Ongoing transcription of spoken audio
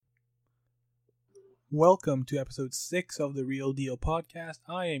Welcome to episode 6 of the Real Deal podcast.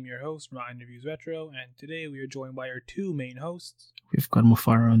 I am your host, Ryan Reviews Retro, and today we are joined by our two main hosts. We've got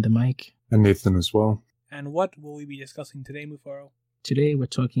Mufaro on the mic. And Nathan as well. And what will we be discussing today, Mufaro? Today we're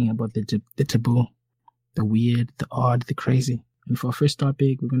talking about the taboo, the weird, the odd, the crazy. And for our first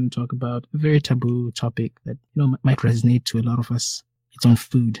topic, we're going to talk about a very taboo topic that might resonate to a lot of us. It's on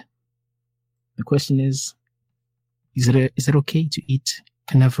food. The question is it okay to eat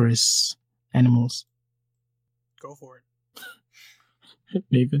carnivorous animals? Go for it.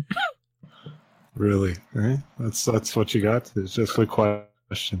 Nathan. Really? Eh? That's what you got? It's just a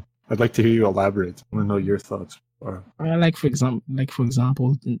question. I'd like to hear you elaborate. I want to know your thoughts. Like for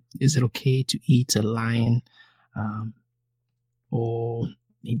example, is it okay to eat a lion, or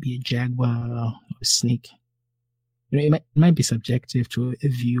maybe a jaguar or a snake? It might be subjective to a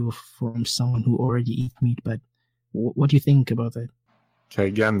view from someone who already eats meat, but what do you think about that? Okay,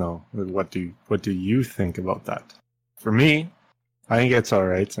 again though, what do you think about that? For me, I think it's all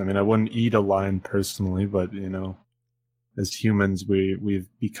right. I mean, I wouldn't eat a lion personally, but as humans, we've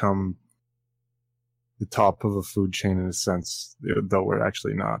become the top of a food chain in a sense, though we're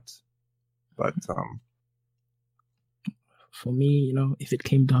actually not. But for me, if it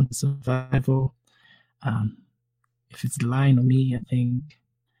came down to survival, if it's the lion or me, I think,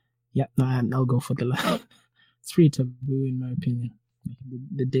 I'll go for the lion. It's pretty taboo in my opinion.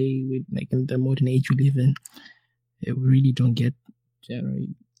 The day in the modern age we live in, we really don't get,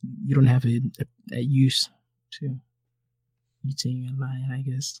 you don't have a use to eating a lion, I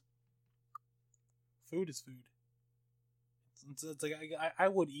guess. Food is food. It's like I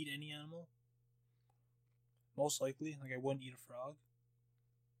would eat any animal. Most likely, I wouldn't eat a frog.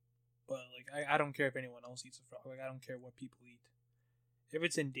 But I don't care if anyone else eats a frog. I don't care what people eat. If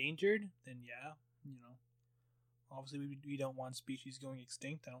it's endangered, then yeah, Obviously, we don't want species going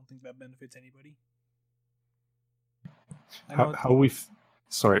extinct. I don't think that benefits anybody.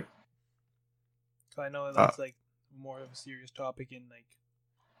 Sorry. So I know that's more of a serious topic in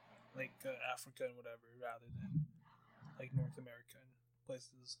Africa and whatever, rather than North America and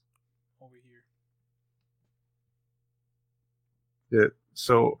places over here. Yeah.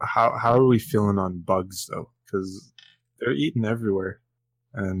 So how are we feeling on bugs though? Because they're eaten everywhere,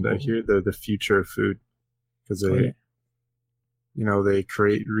 and I hear they're the future of food. Because they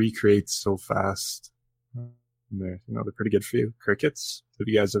recreate so fast. And they're pretty good for you. Crickets. Have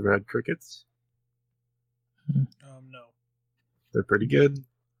you guys ever had crickets? No. They're pretty good.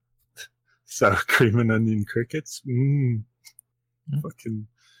 Sour cream and onion crickets. Fucking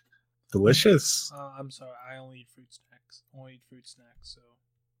delicious. I'm sorry. I only eat fruit snacks. So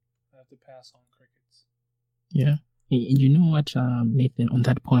I have to pass on crickets. Yeah. You know what, Nathan? On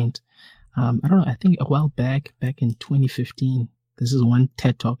that point. I don't know. I think a while back in 2015, this is one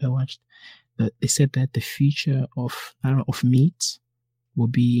TED talk I watched. They said that the future of meat will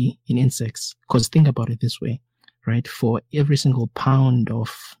be in insects. Because think about it this way, right? For every single pound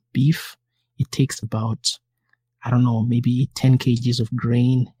of beef, it takes about, maybe 10 kgs of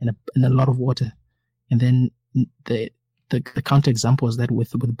grain and a lot of water. And then the counterexample is that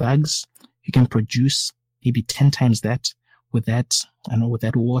with bugs, you can produce maybe 10 times that. With that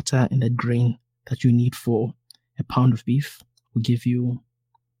water and that grain that you need for a pound of beef will give you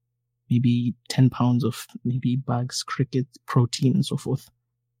maybe 10 pounds of maybe bugs, cricket, protein, and so forth.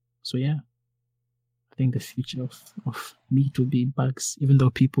 So yeah, I think the future of meat will be bugs, even though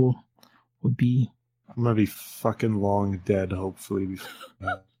people would be... I'm going to be fucking long dead, hopefully.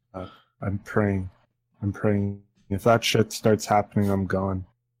 I'm praying. If that shit starts happening, I'm gone.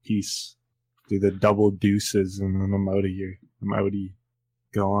 Peace. Do the double deuces and then I'm out of here. I'm outie.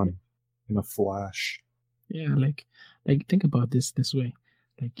 Gone. In a flash. Yeah, think about this way.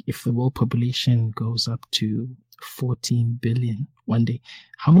 If the world population goes up to 14 billion one day,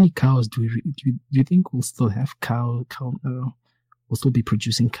 how many cows do you think we'll still have we'll still be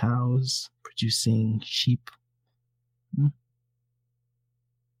producing cows, producing sheep? I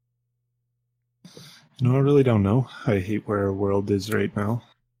really don't know. I hate where our world is right now.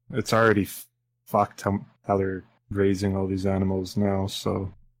 It's already fucked how they're raising all these animals now,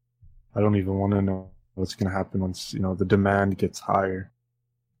 so I don't even want to know what's going to happen once the demand gets higher.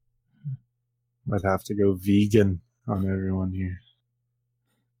 Might have to go vegan on everyone here.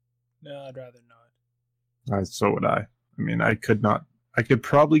 No, I'd rather not. So would I. I mean, I could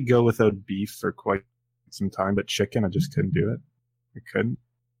probably go without beef for quite some time, but chicken, I just couldn't do it. I couldn't.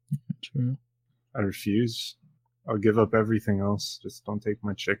 True. I refuse. I'll give up everything else. Just don't take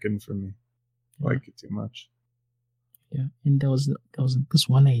my chicken from me. I like it too much. Yeah, and there was this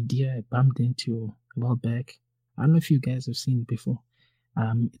one idea I bumped into a while back. I don't know if you guys have seen it before.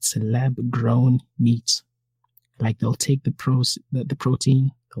 It's a lab-grown meat. Like they'll take the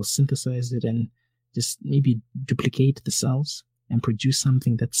protein, they'll synthesize it, and just maybe duplicate the cells and produce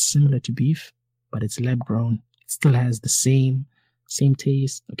something that's similar to beef, but it's lab-grown. It still has the same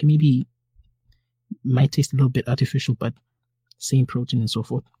taste. Okay, maybe might taste a little bit artificial, but same protein and so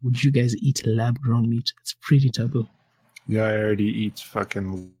forth. Would you guys eat lab-grown meat? It's pretty taboo. Yeah, I already eat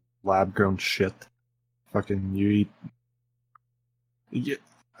fucking lab-grown shit. Fucking you eat. Yeah,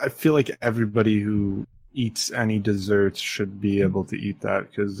 I feel like everybody who eats any desserts should be able to eat that,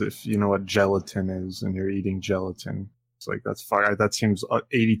 because if you know what gelatin is and you're eating gelatin, it's like that's fire. That seems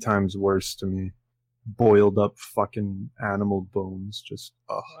 80 times worse to me. Boiled up fucking animal bones, just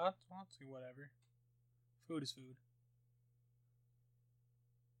ugh. Well, whatever. Food is food.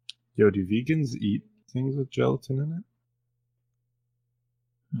 Yo, do vegans eat things with gelatin in it?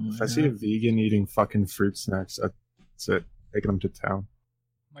 If I see a vegan eating fucking fruit snacks, that's it. Taking them to town.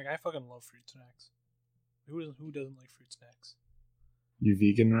 Like, I fucking love fruit snacks. Who doesn't like fruit snacks? You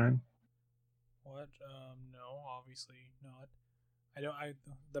vegan, Ryan? What? No, obviously not.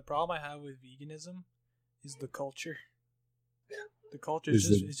 The problem I have with veganism is the culture. The culture is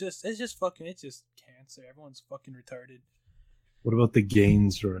just cancer. Everyone's fucking retarded. What about the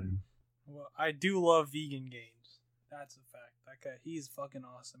gains, Ryan? Well, I do love vegan gains. That's a fact. That guy, he's fucking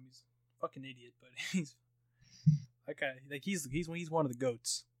awesome. He's a fucking idiot, but he's that guy. Like he's one of the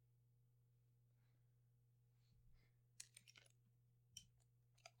goats.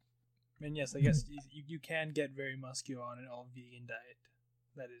 And yes, I guess you can get very muscular on an all vegan diet.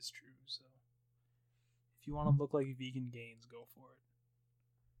 That is true. So if you want to look like vegan gains, go for it.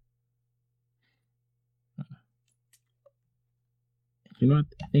 You know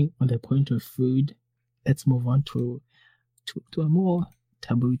what? I think on the point of food, let's move on to a more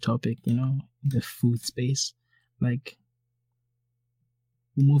taboo topic, you know, the food space. Like,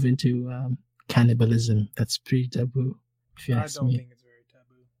 we move into cannibalism. That's pretty taboo, if you ask me. I don't think it's very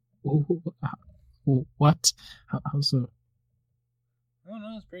taboo. What? How so? I don't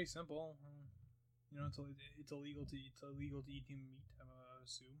know. It's pretty simple. You know, it's illegal to eat human meat, I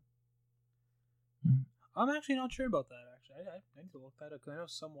assume. Mm. I'm actually not sure about that, actually. I need to look that up, because I know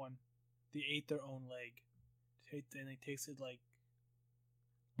someone, they ate their own leg. And they tasted like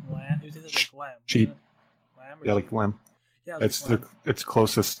lamb. It tasted like lamb. Sheep. Lamb or Yeah, sheep? like lamb. Yeah, It's lamb. it's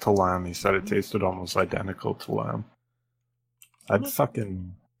closest to lamb. He said it tasted almost identical to lamb. I'd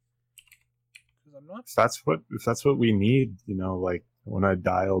fucking. If that's what we need, you know, like when I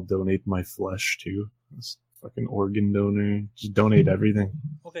die, I'll donate my flesh too. It's fucking organ donor. Just donate everything.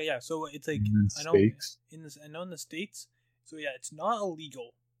 Okay, yeah. So it's like I know in the States. So yeah, it's not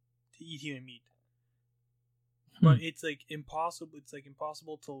illegal to eat human meat, but it's like impossible. It's like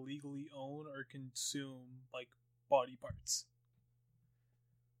impossible to legally own or consume like body parts.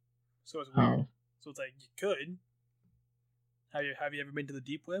 So it's weird. So it's like you could. Have you ever been to the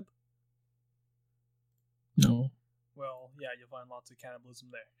deep web? No. Well, yeah, you'll find lots of cannibalism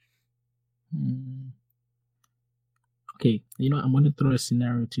there. Okay, you know, I'm going to throw a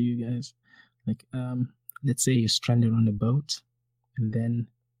scenario to you guys. Like, let's say you're stranded on a boat, and then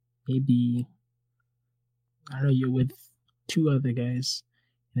maybe, I don't know, you're with two other guys,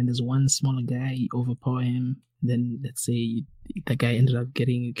 and there's one smaller guy, you overpower him, then let's say the guy ended up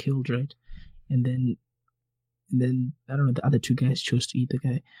getting killed, right? And then I don't know, the other two guys chose to eat the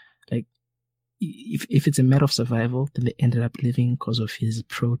guy. Like, if it's a matter of survival, then they ended up living because of his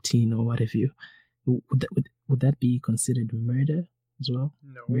protein or whatever. Would that be considered murder as well?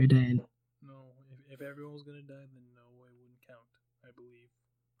 No. Murder and no. If everyone was gonna die, then no, it wouldn't count. I believe.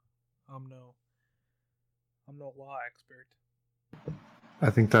 I'm no law expert. I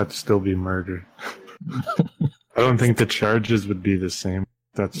think that'd still be murder. I don't think the charges would be the same.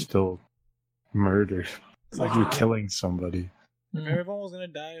 That's still murder. It's like you're killing somebody. If everyone was gonna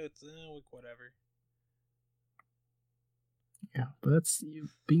die, it's like whatever. Yeah, but that's you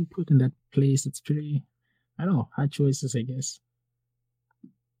being put in that place. It's pretty, I don't know, hard choices, I guess.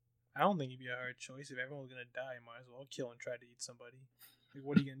 I don't think it'd be a hard choice. If everyone was gonna die, might as well kill and try to eat somebody. Like,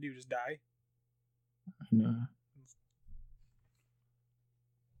 what are you gonna do? Just die? No.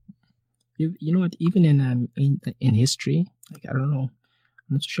 You know what? Even in history, like I don't know, I'm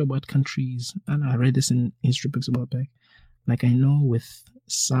not sure about countries. I don't know, I read this in history books a while back. Like I know with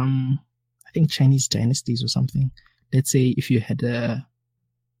some, I think Chinese dynasties or something. Let's say if you had an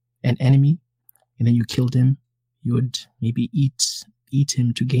enemy and then you killed him, you would maybe eat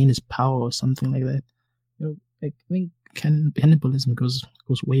him to gain his power or something like that. You know, like I think cannibalism goes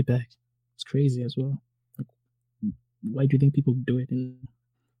way back. It's crazy as well. Like, why do you think people do it? And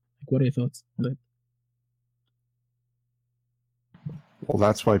like, what are your thoughts on that? Well,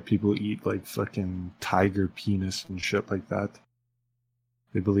 that's why people eat like fucking tiger penis and shit like that.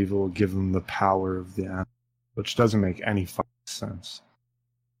 They believe it will give them the power of the animal, which doesn't make any fucking sense.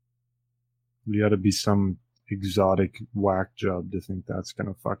 You gotta be some exotic whack job to think that's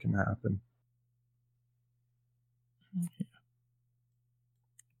gonna fucking happen.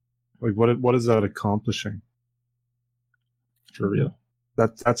 Like, what is that accomplishing? For real?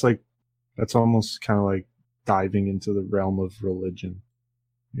 That's almost kind of like diving into the realm of religion.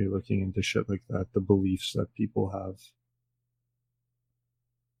 You're looking into shit like that, the beliefs that people have.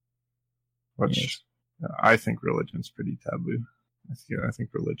 Which I think religion's pretty taboo. I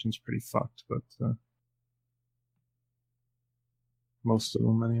think religion's pretty fucked, but most of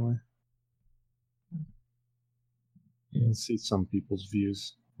them anyway. You can see some people's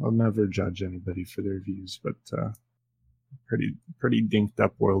views. I'll never judge anybody for their views, but pretty dinked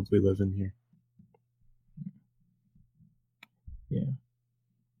up world we live in here. Yeah.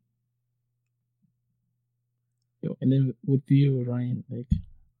 Yo, and then with you, Ryan, like,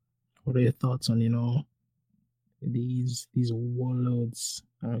 what are your thoughts on, these warlords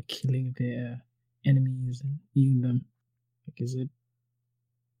killing their enemies and eating them? Like, is it?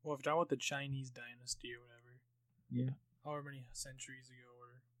 Well, if you're talking about the Chinese dynasty or whatever, Yeah. however many centuries ago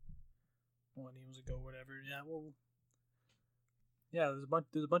or millenniums ago, whatever. Yeah, well, yeah, there's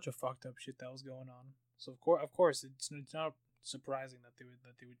a bunch of fucked up shit that was going on. So of course, it's not surprising that they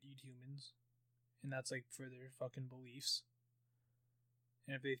would eat humans, and that's like for their fucking beliefs.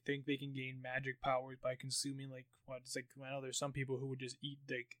 And if they think they can gain magic powers by consuming like what it's like, I know there's some people who would just eat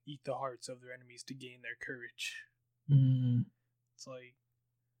the hearts of their enemies to gain their courage. It's like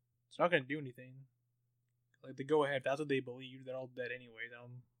it's not gonna do anything. Like they go ahead, if that's what they believe, they're all dead anyway.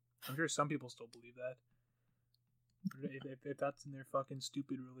 I'm sure some people still believe that. If that's in their fucking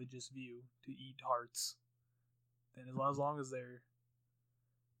stupid religious view to eat hearts, then as long as they're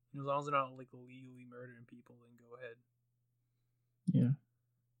not like illegally murdering people, then go ahead. Yeah.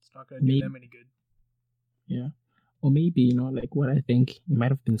 It's not gonna do them any good. Yeah. Or maybe, like what I think it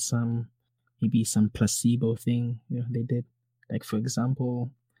might have been some placebo thing, they did. Like for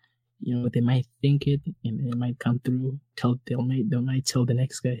example, they might think it and it might come through. They might tell the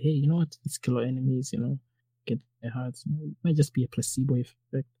next guy, hey, you know what? Let's kill our enemies, get their hearts. It might just be a placebo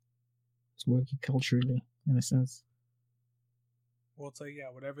effect. It's working culturally in a sense. Well, it's like,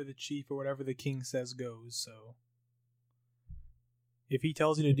 yeah, whatever the chief or whatever the king says goes, so if he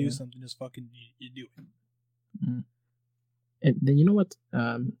tells you to do something, just fucking you do it. And then you know what?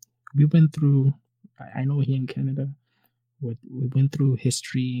 We went through, I know here in Canada, we went through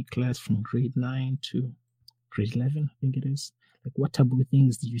history class from grade 9 to grade 11, I think it is. Like, what taboo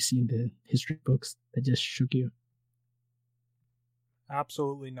things did you see in the history books that just shook you?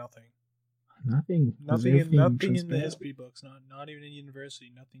 Absolutely nothing. Nothing in the history books. Not even in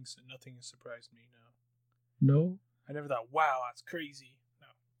university. Nothing has surprised me. No. I never thought, wow, that's crazy.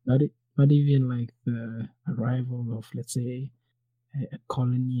 No. Not even like the arrival of, let's say, a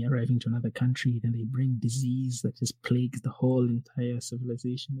colony arriving to another country, then they bring disease that just plagues the whole entire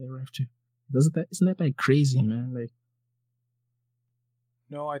civilization they arrive to. Isn't that like crazy, man? Like,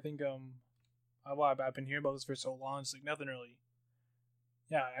 no, I think I've been hearing about this for so long. It's like nothing really.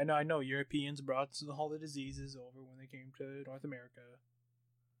 Yeah, I know. Europeans brought all the diseases over when they came to North America.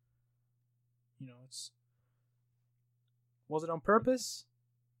 Was it on purpose?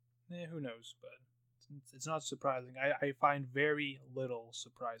 Who knows? But it's not surprising. I find very little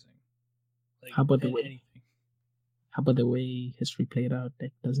surprising. Like, how about the way history played out?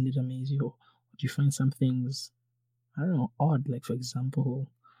 Like, doesn't it amaze you? Or do you find some things, I don't know, odd? Like, for example,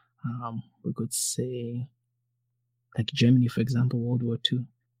 we could say, like Germany, for example, World War II.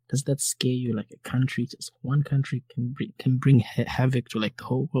 Does that scare you? Like a country, just one country can bring havoc to like the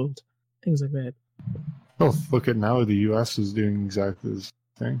whole world. Things like that. Well, look at now. The U.S. is doing exactly the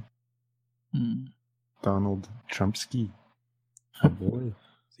same thing. Donald Trumpski. Oh boy.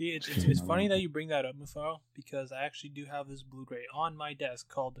 See, it's funny that you bring that up, Mufaro, because I actually do have this Blu-ray on my desk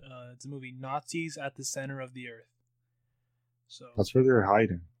called it's a movie, Nazis at the Center of the Earth. So that's where they're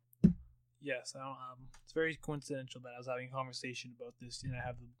hiding. Yes, it's very coincidental that I was having a conversation about this and I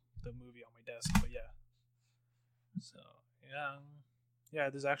have the movie on my desk. But yeah, so yeah,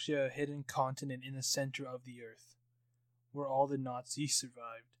 there's actually a hidden continent in the center of the Earth where all the Nazis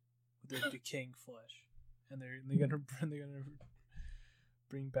survived with their decaying flesh, and they're gonna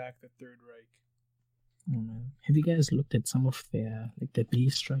bring back the Third Reich. Oh man, have you guys looked at some of their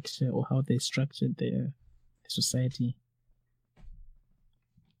belief structure or how they structured their society?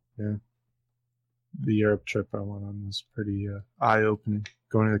 Yeah. The Europe trip I went on was pretty eye-opening.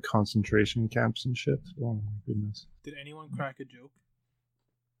 Going to the concentration camps and shit. Oh my goodness. Did anyone crack a joke?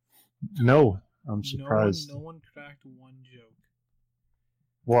 No, I'm surprised. No one cracked one joke.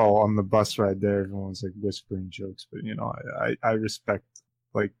 Well, on the bus ride there, everyone's like whispering jokes, but I respect,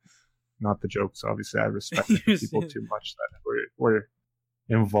 like, not the jokes. Obviously, I respect people too much that were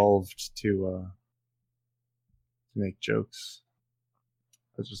involved to make jokes.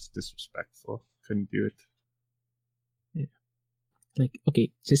 That's just disrespectful. Couldn't do it. Yeah. Like,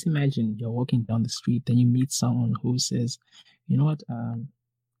 okay, just imagine you're walking down the street, then you meet someone who says, you know what,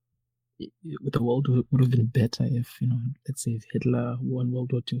 the world would have been better if, let's say if Hitler won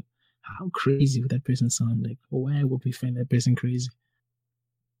World War II. How crazy would that person sound? Like, why would we find that person crazy?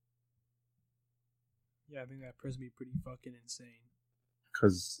 Yeah, I think that person would be pretty fucking insane.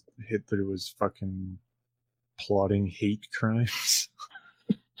 Because Hitler was fucking plotting hate crimes.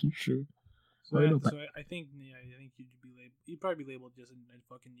 Sure. So I think you'd probably be labeled just a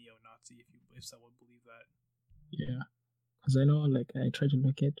fucking neo-Nazi if someone believed that. Yeah. Because I know, like, I tried to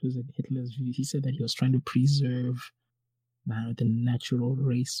look at Hitler's view. He said that he was trying to preserve the natural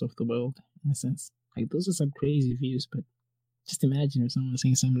race of the world, in a sense. Like, those are some crazy views, but just imagine if someone was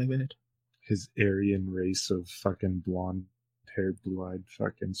saying something like that. His Aryan race of fucking blonde-haired, blue-eyed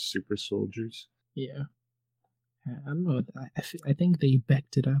fucking super soldiers. Yeah. I don't know. I think they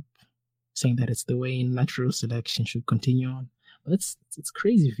backed it up, saying that it's the way natural selection should continue on. But it's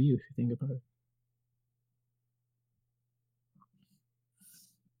crazy view if you think about it.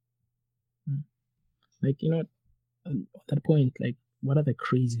 Like, at that point, like, what other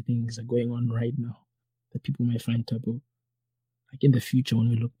crazy things are going on right now that people might find taboo? Like, in the future when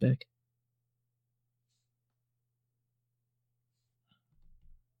we look back.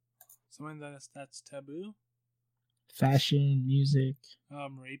 Something that's taboo? Fashion, music.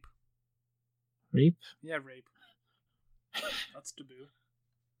 Rape. Rape? Yeah, rape. That's taboo.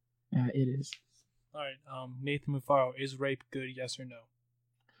 Yeah, it is. Alright, Nathan Mufaro, is rape good, yes or no?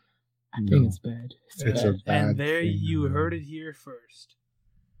 I think it's bad. It's a bad and there thing, you heard it here first.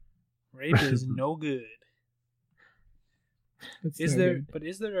 Rape is no good. Is there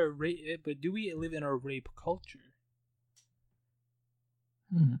a rape? But do we live in a rape culture?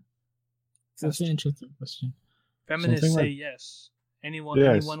 That's an interesting question. Feminists say yes.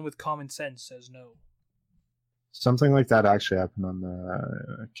 Anyone with common sense says no. Something like that actually happened on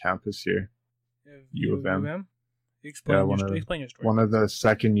the campus here. U of M. Explain your story. One of the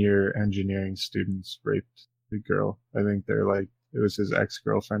second-year engineering students raped the girl. I think it was his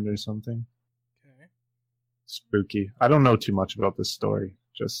ex-girlfriend or something. Okay. Spooky. I don't know too much about this story.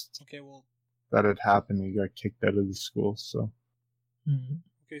 Just that it happened. He got kicked out of the school. So.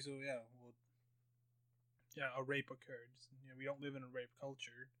 Okay, so a rape occurred. We don't live in a rape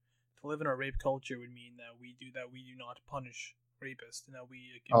culture. To live in a rape culture would mean that we do not punish rapists and that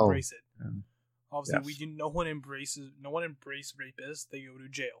we embrace it. Yeah. Obviously, no one embrace rapists. They go to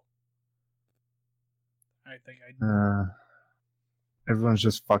jail. I think everyone's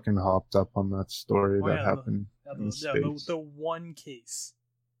just fucking hopped up on that story that happened in the States. The one case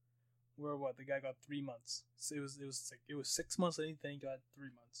where the guy got 3 months. So it was 6 months. I think then he got 3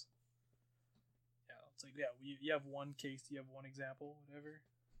 months. Yeah, it's like you have one case. You have one example, whatever.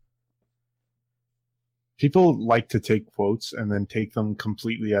 People like to take quotes and then take them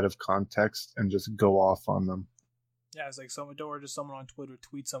completely out of context and just go off on them. Yeah, it's like someone on Twitter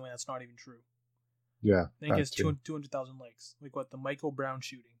tweets something that's not even true. Yeah, I think it's 200,000 likes. Like the Michael Brown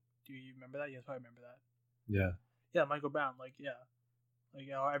shooting. Do you remember that? Yes, I remember that. Yeah. Yeah, Michael Brown.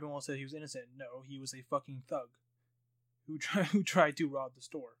 Everyone said he was innocent. No, he was a fucking thug who tried to rob the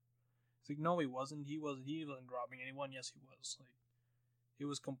store. It's like, no, he wasn't. He wasn't robbing anyone. Yes, he was. Like, it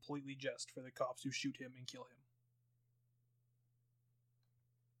was completely just for the cops to shoot him and kill him.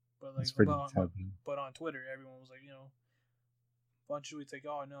 But but on Twitter, everyone was like, bunch of tweets like,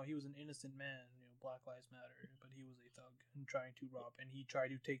 oh no, he was an innocent man. Black Lives Matter, but he was a thug and trying to rob, and he tried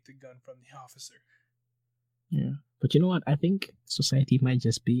to take the gun from the officer. Yeah, but you know what? I think society might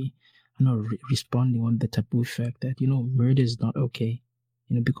just be, responding on the taboo fact that murder is not okay.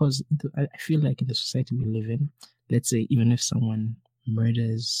 Because I feel like in the society we live in, let's say even if someone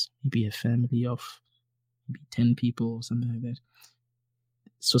murders maybe a family of maybe 10 people or something like that,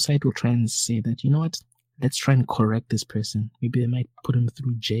 society will try and say that, let's try and correct this person. Maybe they might put him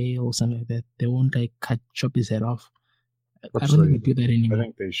through jail or something like that. They won't chop his head off. I don't think they do that anymore. I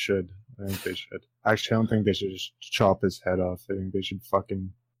think they should. Actually, I don't think they should just chop his head off. I think they should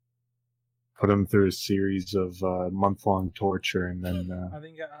fucking put him through a series of month-long torture and then I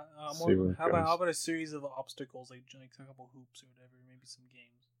think how about a series of obstacles, like a couple hoops or whatever, maybe some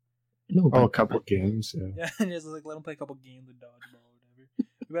games. No, a couple games, yeah. Yeah, and just let them play a couple games of dodgeball or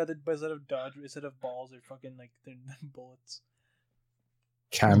whatever. But instead of balls, they're fucking they're bullets.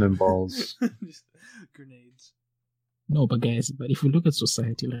 cannonballs. Just grenades. No, but guys, if you look at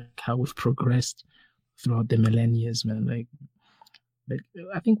society, like how we've progressed throughout the millennia, man, like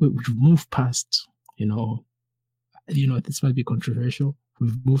I think we've moved past, this might be controversial.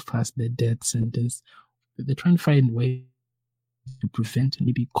 We've moved past the death sentence. They're trying to find ways to prevent and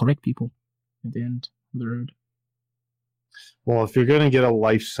maybe correct people at the end of the road. Well, if you're gonna get a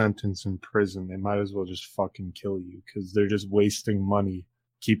life sentence in prison, they might as well just fucking kill you, because they're just wasting money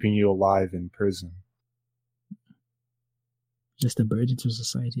keeping you alive in prison. Just a burden to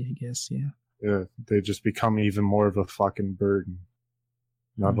society, I guess, yeah. Yeah, they just become even more of a fucking burden.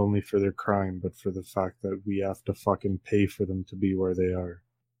 Not only for their crime, but for the fact that we have to fucking pay for them to be where they are.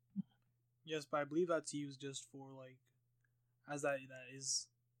 Yes, but I believe that's used just for as that is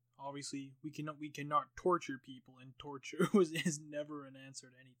obviously we cannot torture people, and torture is never an answer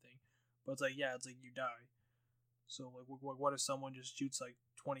to anything. But it's you die. So what if someone just shoots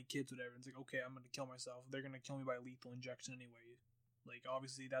 20 kids, whatever? And it's okay, I'm gonna kill myself. They're gonna kill me by lethal injection anyway.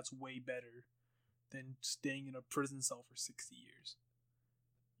 Obviously that's way better than staying in a prison cell for 60 years.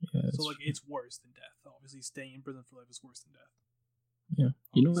 Yeah, so it's worse than death. Obviously, staying in prison for life is worse than death. Yeah,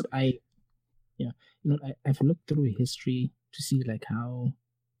 you know what I've looked through history to see how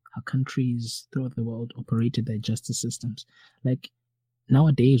countries throughout the world operated their justice systems.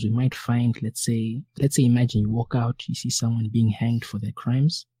 Nowadays, we might find, let's say, imagine you walk out, you see someone being hanged for their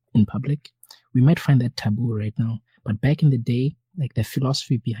crimes in public. We might find that taboo right now. But back in the day, the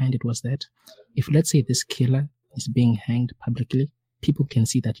philosophy behind it was that if, let's say, this killer is being hanged publicly, people can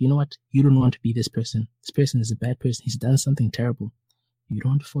see that, you know what, you don't want to be this person. This person is a bad person. He's done something terrible. You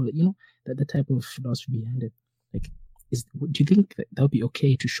don't want to follow, that type of philosophy behind it. Do you think that would be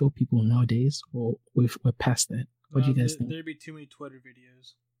okay to show people nowadays, or we're past that? What do you guys think? There'd be too many Twitter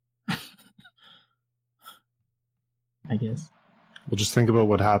videos. I guess. Well, just think about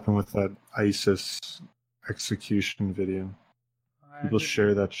what happened with that ISIS execution video. People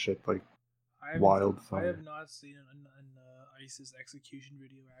share that shit wildfire. I have not seen an ISIS execution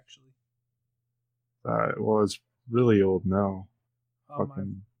video, actually. Well, it's really old now. Oh,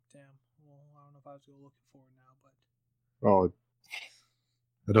 damn. Well, I don't know if I was looking for it now, but... Oh,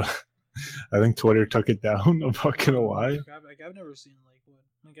 I think Twitter took it down. I'm not gonna lie. I've never seen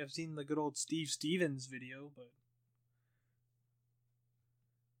I've seen the good old Steve Stevens video, but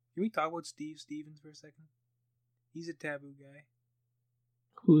can we talk about Steve Stevens for a second? He's a Taboo guy.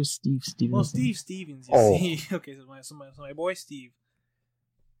 Who is Steve Stevens? Well, Steve Stevens. You see. Okay, so my boy Steve.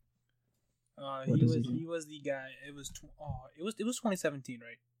 He was the guy. It was 2017,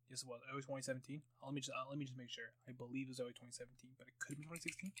 right? Yes, it was. It was 2017. Let me just make sure. I believe it was early 2017, but it could have been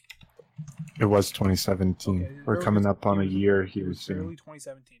 2016. It was 2017. Okay, we're coming up on a year here soon. Early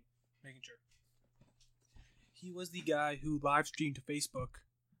 2017. Making sure. He was the guy who live streamed to Facebook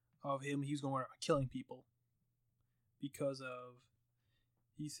of him. He was going around killing people because of.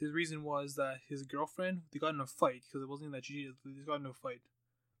 His reason was that his girlfriend, they got in a fight because it wasn't that she got in a fight.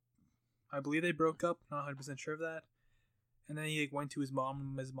 I believe they broke up. Not 100% sure of that. And then he went to his mom,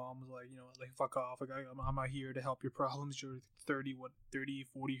 and his mom was fuck off. I'm not here to help your problems. You're 30,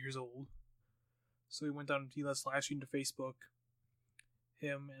 40 years old. So he went on, he live streamed to Facebook.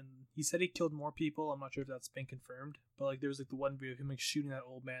 And he said he killed more people. I'm not sure if that's been confirmed. But there was the one video of him shooting that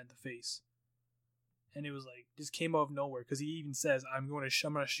old man in the face. And it was just came out of nowhere, because he even says, I'm gonna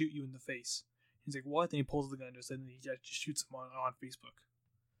shoot you in the face. He's like, what? And he pulls the gun and he just shoots him on Facebook.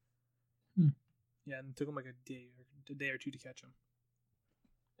 Yeah, and it took him a day or two to catch him.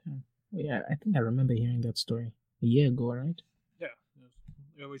 Yeah, I think I remember hearing that story a year ago, right? Yeah, it was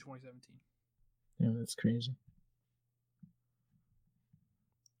early 2017. Yeah, that's crazy.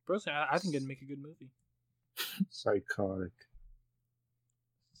 Personally, I think it'd make a good movie. Psychotic.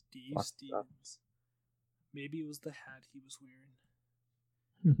 Steve Stevens. Maybe it was the hat he was wearing.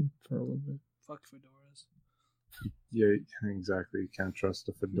 Probably. Fuck fedoras. Yeah, exactly. You can't trust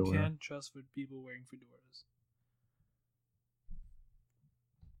a fedora. You can't trust people wearing fedoras.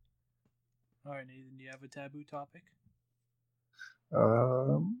 Alright, Nathan, do you have a taboo topic?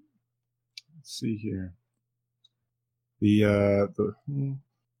 Let's see here. The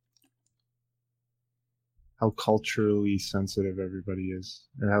how culturally sensitive everybody is,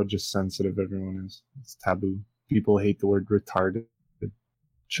 or how just sensitive everyone is. It's taboo. People hate the word retarded.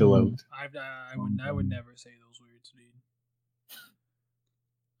 Chill out. I would never say those words,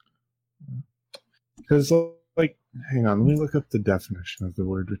 dude. Because, hang on, let me look up the definition of the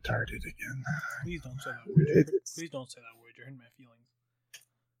word retarded again. Please don't say that word. Please don't say that word. You're hurting my feelings.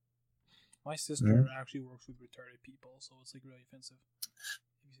 My sister actually works with retarded people, so it's really offensive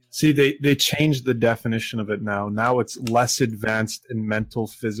if you say See, they changed the definition of it now. Now it's less advanced in mental,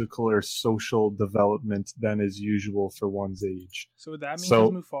 physical, or social development than is usual for one's age. So that means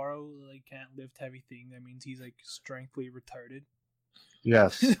So- Mufaro like can't lift heavy thing. That means he's like strengthly retarded.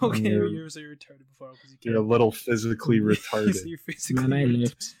 Yes. Okay, and you're so retarded Mufaro because you can't. you're a little physically So retarded. you're physically Man, I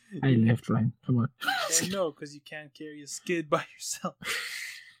retarded. left, Ryan. Come on. Well, no, because you can't carry a skid by yourself.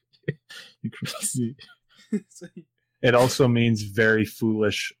 You're crazy. So It also means very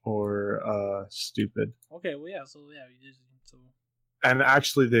foolish or stupid. okay, well yeah, so yeah, you just so And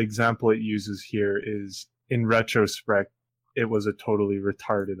actually, the example it uses here is, in retrospect, it was a totally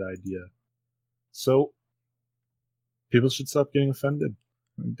retarded idea. So, people should stop getting offended.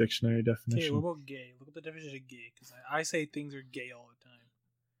 Dictionary okay. definition. What about gay? Look at the definition of gay because I say things are gay all the time.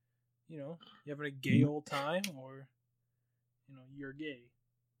 You know, you having a gay old time, or you know, you're gay.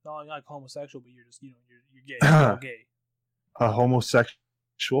 Not like homosexual, but you're just you're gay. You're gay. A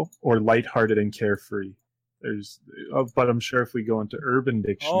homosexual or lighthearted and carefree. There's, but I'm sure if we go into Urban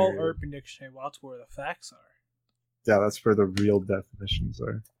Dictionary, All Urban Dictionary. Well, that's where the facts are. yeah, that's where the real definitions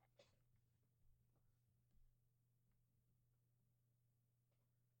are.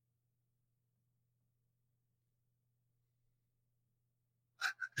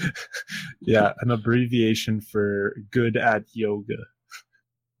 Yeah, an abbreviation for good at yoga.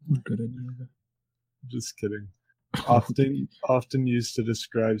 Good idea. Just kidding. Often used to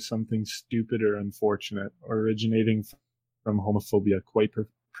describe something stupid or unfortunate, originating from homophobia, quite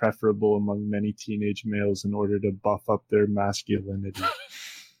preferable among many teenage males in order to buff up their masculinity.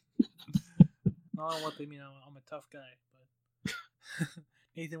 I don't know what they mean. I'm a tough guy, but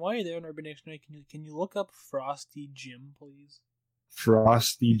Nathan, while you're there in Urban Dictionary, can you look up Frosty Jim, please?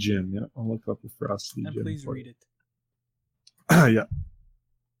 Frosty Jim. Yeah, I'll look up a Frosty And Jim. please for read you. it. Yeah.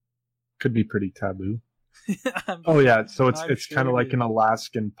 Could be pretty taboo. I'm Oh yeah, so it's I'm it's sure kind of it like is. an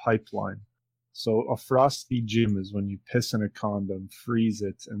Alaskan pipeline. So a Frosty Jim is when you piss in a condom, freeze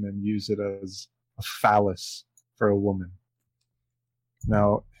it, and then use it as a phallus for a woman.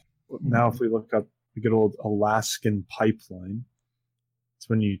 Now if we look up the good old Alaskan pipeline, it's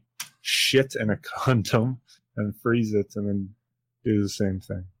when you shit in a condom and freeze it and then do the same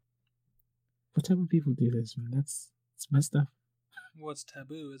thing. What type of people do this, man? It's messed up. What's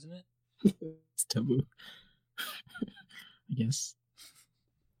taboo, isn't it? It's taboo. I guess.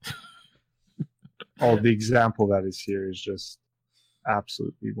 Oh, the example that is here is just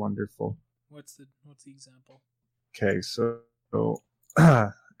absolutely wonderful. What's the example? Okay, so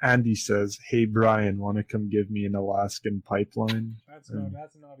Andy says, "Hey Brian, want to come give me an Alaskan pipeline?" That's And not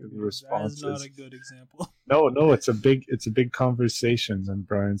a the good. response That is not is- a good example. No, it's a big conversation. And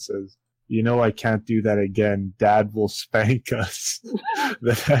Brian says, "You know, I can't do that again. Dad will spank us."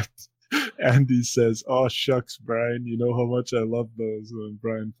 That Andy says, "Oh shucks, Brian. You know how much I love those." And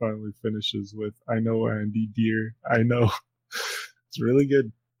Brian finally finishes with, "I know, Andy, dear. I know." It's really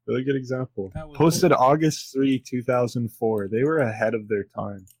good. Really good example. That was- Posted August 3, 2004. They were ahead of their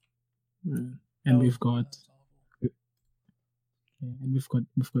time. And That we've was- got that's awful. and we've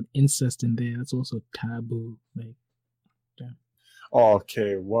got incest in there. That's also taboo. Like,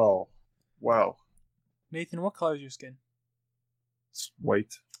 Okay, well, wow. Nathan, what color is your skin? It's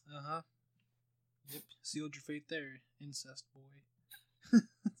white. Uh-huh. Yep, sealed your fate there, incest boy.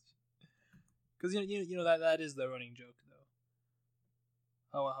 Because you know that is the running joke though.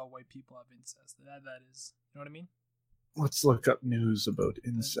 How white people have incest. That is, you know what I mean? Let's look up news about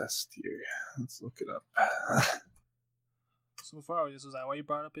incest here. Let's look it up. So far, was that why you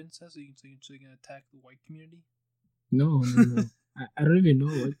brought up incest? So you can attack the white community? no. I don't even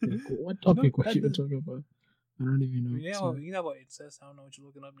know what topic No, what you were that- talking about. I don't even know. Yeah, So- you know about incest. I don't know what you're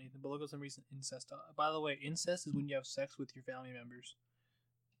looking up, Nathan, but look up some recent incest. By the way, incest is when you have sex with your family members.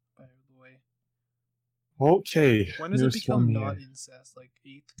 By the way, Okay. when does it newest become one not here. incest? Like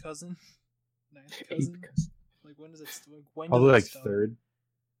eighth cousin, ninth Eighth cousin? cousin. Like when does it? When does Probably it like stop? third.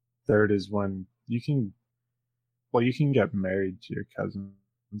 Third is when you can. Well, you can get married to your cousins.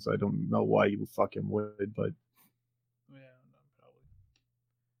 I don't know why you fucking would, but Yeah, no, probably.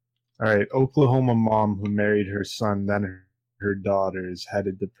 all right. Oklahoma mom who married her son, then her daughter, is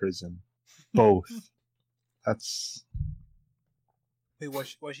headed to prison. Both. That's Wait,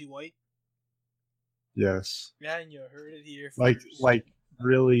 was she white? yes. Yeah, and you heard it here. Like first.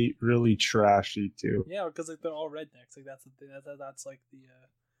 really, really trashy too. Yeah, because like they're all rednecks. Like that's the thing. That's like the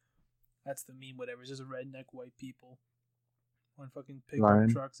that's the meme. Whatever. It's just redneck white people on fucking pickup Ryan?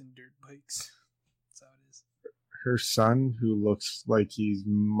 trucks and dirt bikes. That's how it is. Her son, who looks like he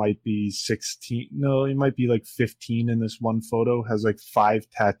might be 16, no, he might be like 15 in this one photo, has like 5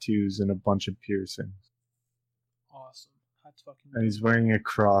 tattoos and a bunch of piercings. Awesome. That's fucking. And he's wearing a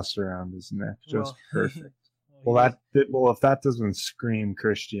cross around his neck, just perfect. Well, If that doesn't scream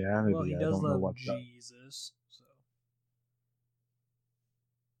Christianity, well, he I does don't know love what does. Jesus. So.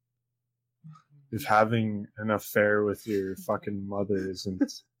 If having an affair with your fucking mother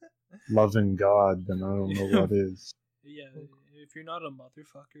isn't loving God, then I don't know what is. Yeah, if you're not a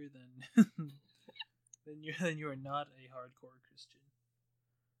motherfucker, then then you are not a hardcore Christian.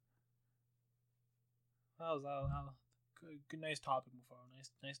 That was good, nice topic, Mufaro.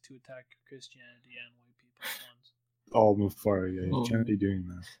 Nice to attack Christianity and white people at once. Oh, Mufaro, yeah, you can't be doing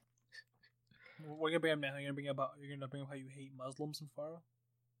that. We're gonna bring up now. You're gonna bring up how you hate Muslims, Mufaro.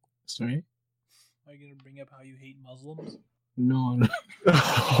 Sorry. Are you gonna bring up how you hate Muslims? No.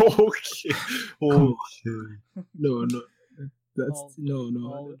 Okay. No. That's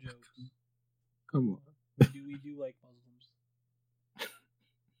all jokes. Come on. We do like Muslims.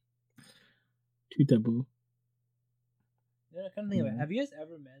 Too taboo. Yeah, I kind of think about it. Have you guys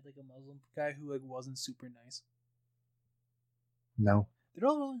ever met like a Muslim guy who like wasn't super nice? No. They're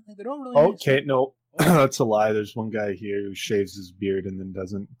all really okay, nice. no. That's a lie. There's one guy here who shaves his beard and then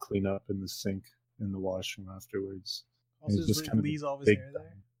doesn't clean up in the sink in the washroom afterwards. Also, he's just kind of leaves all his hair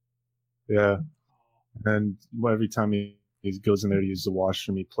there. Yeah. And every time he goes in there to use the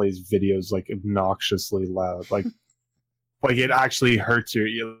washroom, he plays videos like obnoxiously loud. Like it actually hurts your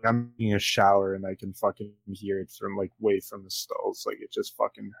ear. Like, I'm taking a shower and I can fucking hear it from like way from the stalls. Like it just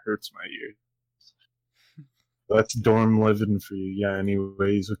fucking hurts my ear. That's dorm living for you. Yeah,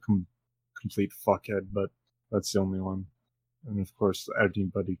 anyway, he's a complete fuckhead, but that's the only one. And of course,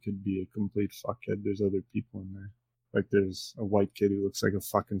 anybody could be a complete fuckhead. There's other people in there. Like there's a white kid who looks like a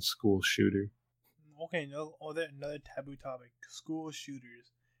fucking school shooter. Okay, another taboo topic. School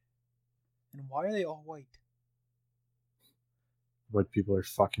shooters. And why are they all white? White people are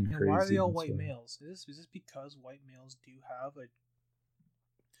fucking crazy. Why are they all white males? Is this because white males do have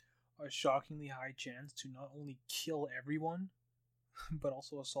a shockingly high chance to not only kill everyone, but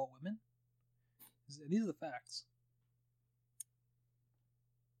also assault women? These are the facts.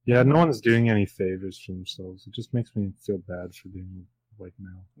 Yeah, no one's doing any favors for themselves. It just makes me feel bad for being a white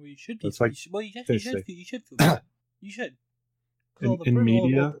male. Well, you should be. It's like you should feel bad. You should. In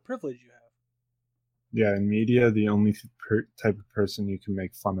media, the privilege you have. Yeah, in media, the only type of person you can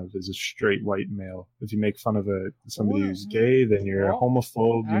make fun of is a straight white male. If you make fun of somebody who's gay, then you're a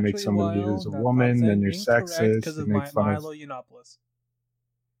homophobe. You make somebody who's a woman, then you're sexist. Because of you make fun Milo Yiannopoulos.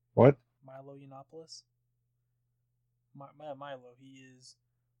 What? Milo Yiannopoulos? Milo, he is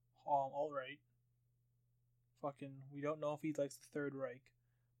alt-right. Fucking, we don't know if he likes the Third Reich,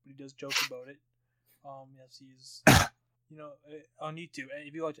 but he does joke about it. Yes, he's... on YouTube,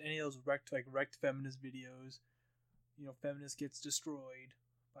 if you watch any of those wrecked feminist videos, feminist gets destroyed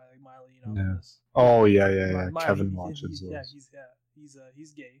by like Milo Yiannopoulos. Yeah. Oh yeah. Kevin watches those.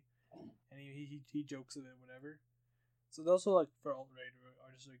 He's gay, and he jokes of it, whatever. So those are like for alt-right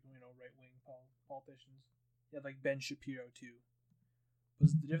or just like right-wing politicians. Yeah, like Ben Shapiro too. But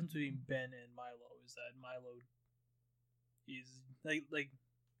the difference between Ben and Milo is that Milo is like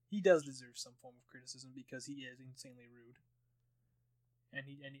he does deserve some form of criticism because he is insanely rude, and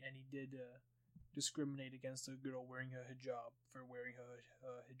he did discriminate against a girl wearing a hijab for wearing her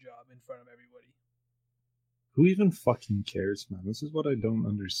hijab in front of everybody. Who even fucking cares, man? This is what I don't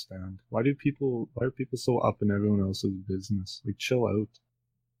understand. Why are people so up in everyone else's business? Like, chill out.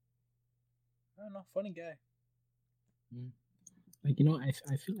 I don't know, funny guy. Like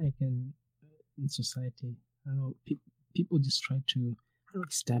I feel like in society, I don't know, people just try to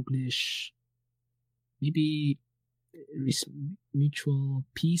establish maybe mutual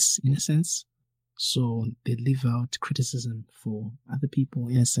peace in a sense, so they leave out criticism for other people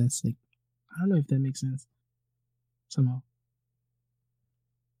in a sense. Like, I don't know if that makes sense somehow.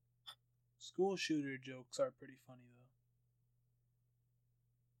 School shooter jokes are pretty funny though.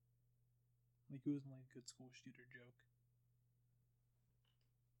 Like, who isn't like a good school shooter joke?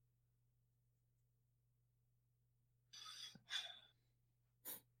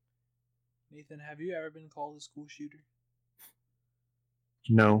 Nathan, have you ever been called a school shooter?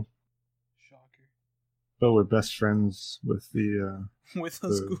 No. Shocker. But we're best friends with the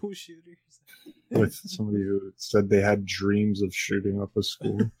school shooters. With somebody who said they had dreams of shooting up a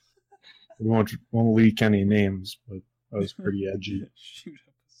school. We won't leak any names, but that was pretty edgy. Shoot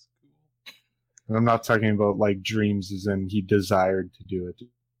up a school. And I'm not talking about like dreams as in he desired to do it.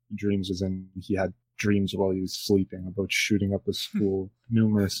 Dreams as in he had dreams while he was sleeping about shooting up a school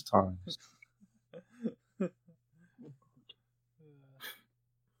numerous times.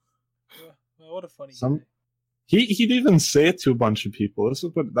 What a funny guy. He'd even say it to a bunch of people.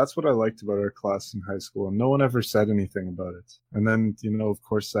 That's what I liked about our class in high school, and no one ever said anything about it. And then, of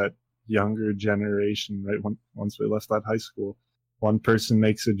course, that younger generation, right? Once we left that high school, one person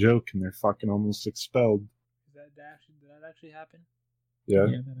makes a joke and they're fucking almost expelled. Did that actually happen? Yeah,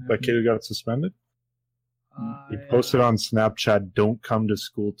 that kid who got suspended. He posted on Snapchat, "Don't come to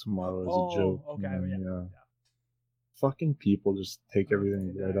school tomorrow" as a joke. Okay, then, yeah. Fucking people just take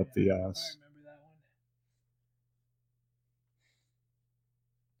everything right up the ass. I remember that one.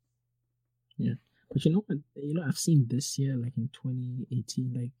 Yeah, but you know what? I've seen this year, like in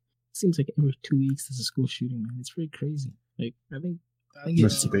 2018, like it seems like every 2 weeks there's a school shooting, man. It's very crazy. Like I think in the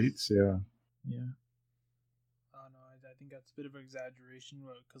States, yeah. Oh no, I think that's a bit of an exaggeration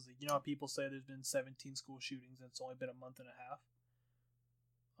because people say there's been 17 school shootings and it's only been a month and a half.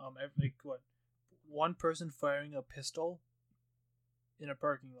 One person firing a pistol in a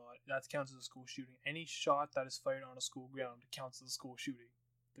parking lot, that counts as a school shooting. Any shot that is fired on a school ground counts as a school shooting.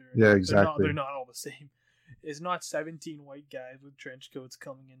 Exactly. They're not all the same. It's not 17 white guys with trench coats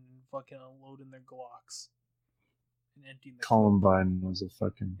coming in and fucking unloading their Glocks and emptying the Columbine was a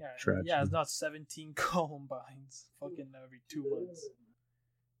fucking tragedy. Yeah, it's not 17 Columbines fucking every 2 months.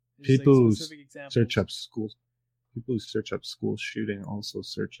 People who search up schools. People who search up school shooting also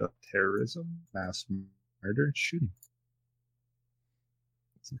search up terrorism, mass murder, shooting.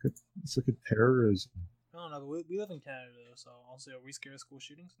 It's like a terrorism. I don't know. We live in Canada, so also, are we scared of school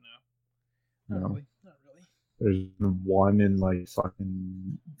shootings? No. Not really. There's one in like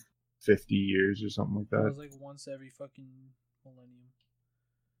fucking 50 years or something like that. It was like once every fucking millennium.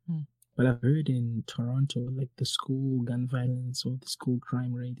 But I've heard in Toronto, like the school gun violence or the school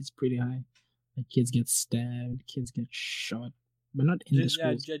crime rate is pretty high. Like kids get stabbed, kids get shot, but not in the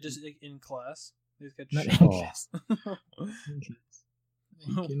schools. Yeah, just like in class. They get not shot.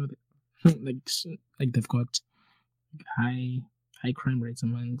 Like they've got high crime rates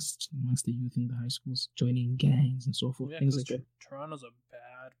amongst the youth in the high schools, joining gangs and so forth. Things like that. Toronto's a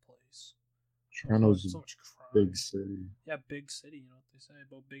bad place. Toronto's so much crime. Big city. Yeah, big city. You know what they say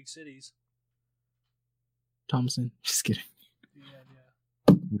about big cities. Thompson. Just kidding.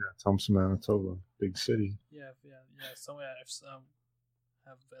 Yeah, Thompson, Manitoba, big city. Yeah.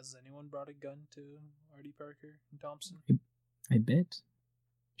 Has anyone brought a gun to Artie Parker in Thompson? I bet.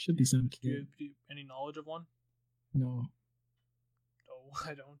 Should be some kid. Do you have any knowledge of one? No. No,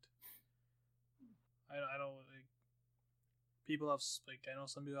 I don't. I don't like. People have I know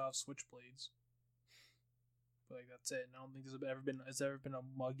some people have switchblades, but that's it. And I don't think has ever been a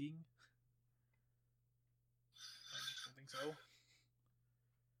mugging. I don't think so.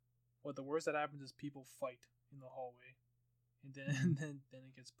 What the worst that happens is people fight in the hallway, and then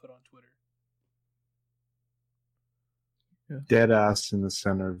it gets put on Twitter. Yeah. Dead ass in the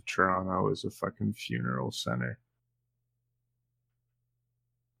center of Toronto is a fucking funeral center.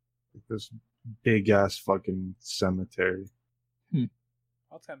 Like this big ass fucking cemetery.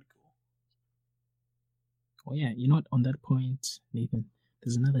 That's kind of cool. Oh yeah, on that point, Nathan,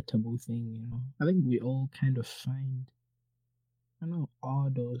 there's another taboo thing. I think we all kind of find, I don't know,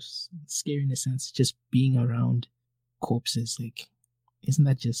 odd or scary in a sense, just being around corpses. Like, isn't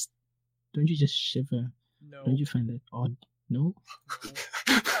that don't you just shiver? No. Don't you find that odd? No?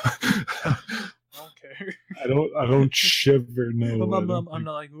 I don't care. I don't shiver, no. I'm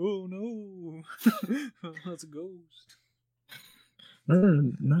not like, oh no. That's a ghost.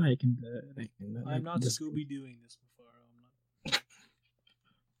 No, I can. I'm not Scooby doing this before. I'm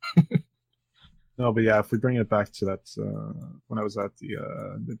not. No, but yeah, if we bring it back to that, when I was at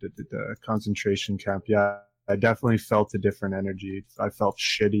the concentration camp, yeah, I definitely felt a different energy. I felt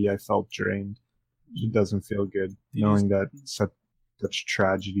shitty. I felt drained. It doesn't feel good knowing that such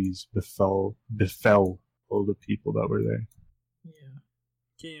tragedies befell all the people that were there. Yeah.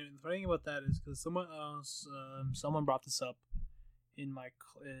 Okay, the funny thing about that is because someone brought this up in my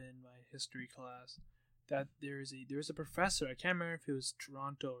history class, that there's a professor. I can't remember if it was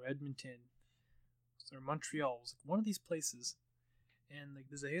Toronto or Edmonton or Montreal. It was one of these places, and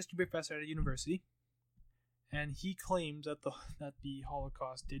there's a history professor at a university, and he claims that the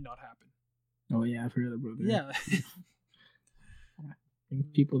Holocaust did not happen. Oh yeah, I've heard about that. Yeah.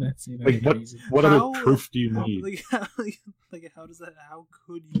 People that say that. What other proof do you need? How does that? How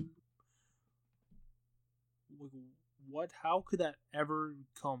could you? How could that ever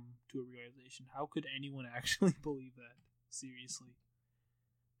come to a realization? How could anyone actually believe that? Seriously.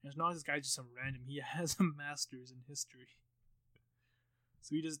 It's not this guy's just some random. He has a master's in history.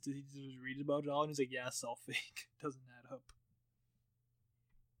 So he just reads about it all and he's like, yeah, it's all fake. It doesn't add up.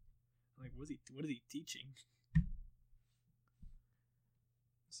 I'm like, what is he teaching?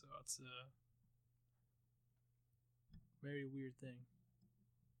 So it's Very weird thing.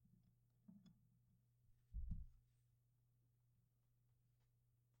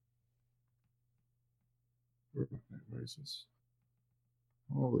 Where is this?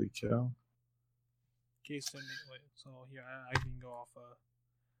 Holy cow. Okay, so here I can go off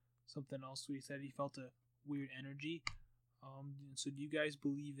something else. He said he felt a weird energy. So do you guys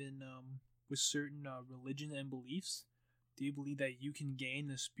believe in with certain religion and beliefs? Do you believe that you can gain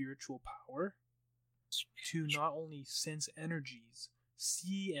the spiritual power to not only sense energies,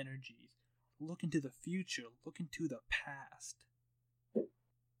 see energies, look into the future, look into the past,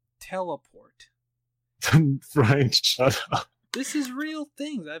 teleport? Ryan, shut up. This is real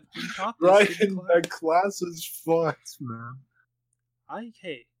things. I've been taught this. Ryan, that class is fucked, man.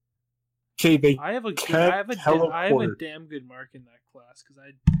 Okay, I have a teleport. damn good mark in that class because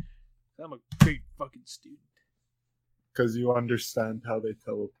I'm a great fucking student. Because you understand how they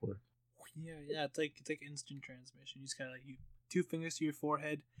teleport. Yeah, it's like instant transmission. You just kind of like you 2 fingers to your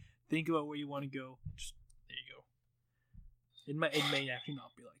forehead, think about where you want to go. Just there you go. It may actually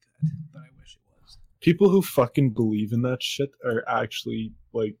not be like that, but I wish it was. People who fucking believe in that shit are actually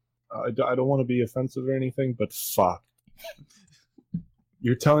like, I don't want to be offensive or anything, but fuck.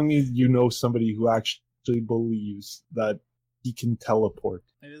 You're telling me you know somebody who actually believes that he can teleport?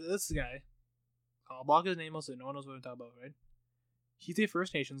 This guy, I'll block his name so no one knows what I'm talking about, right? He's a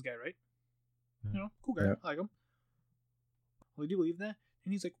First Nations guy, right? You know, cool guy. Yeah. I like him. Well, do you believe that?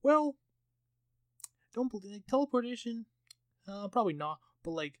 And he's like, well, don't believe like, teleportation. Probably not.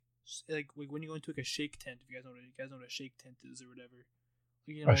 But like when you go into like a shake tent, if you guys know what a shake tent is or whatever.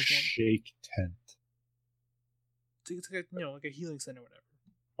 Like, you know, a shake tent. It's like like a healing center or whatever.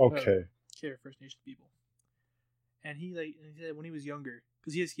 Okay. Care First Nation people. And he said when he was younger,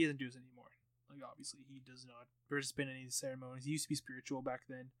 because he doesn't do this anymore. Like obviously he does not participate in any ceremonies. He used to be spiritual back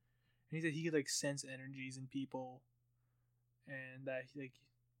then. And he said he could like sense energies in people, and that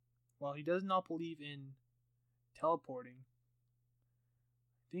while he does not believe in teleporting,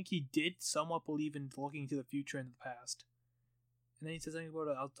 I think he did somewhat believe in looking to the future and the past. And then he said something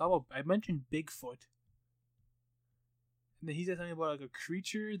about I mentioned Bigfoot. And then he said something about like a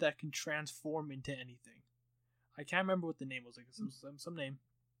creature that can transform into anything. I can't remember what the name was. Like it was some name,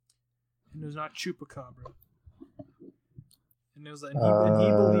 and it was not Chupacabra. And it was like,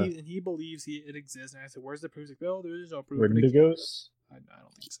 and he believes it exists. And I said, "Where's the proof?" He's like, "Well, there is no proof." Wendigos? I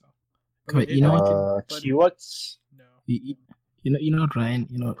don't think so. But you know, Kiwats? No. You know, Ryan.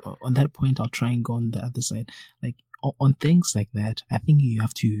 You know, on that point, I'll try and go on the other side. Like on things like that, I think you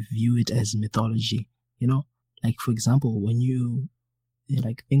have to view it as mythology. You know, like for example, when you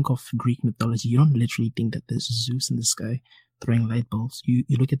like think of Greek mythology, you don't literally think that there's Zeus in the sky throwing light bulbs. You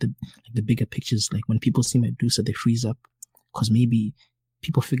look at the bigger pictures. Like when people see Medusa, they freeze up because maybe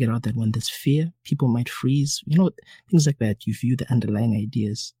people figured out that when there's fear, people might freeze. You know, things like that. You view the underlying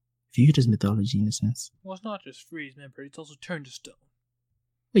ideas, view it as mythology in a sense. Well, it's not just freeze, man, but it's also turned to stone.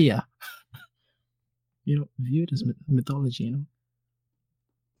 But yeah, you know, view it as mythology. You know.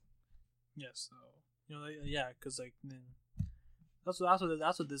 Yes. So yeah, because like then. That's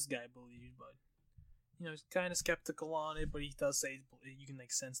what this guy believed, but he's kind of skeptical on it. But he does say you can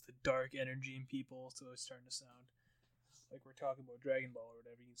like sense the dark energy in people, so it's starting to sound like we're talking about Dragon Ball or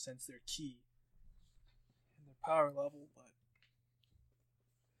whatever. You can sense their ki and their power level. But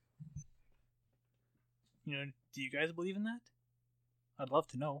do you guys believe in that? I'd love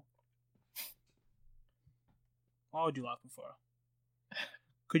to know. Why would you laugh before?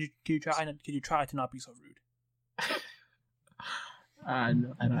 Could you try to not be so rude?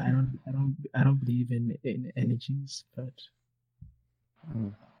 No, I don't believe in energies, but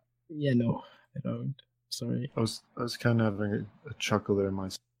yeah, no, I don't. Sorry. I was kind of having a chuckle there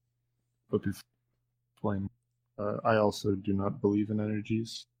myself, but before playing, I also do not believe in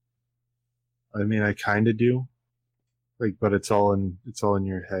energies. I mean, I kind of do, like, but it's all in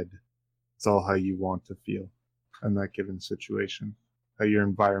your head. It's all how you want to feel in that given situation, how your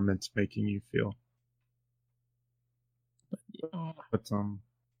environment's making you feel. But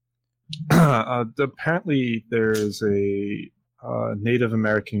apparently there's a Native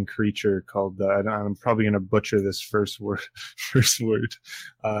American creature called I'm probably gonna butcher this first word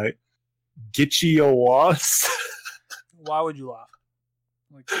Gitchiawas. Why would you laugh?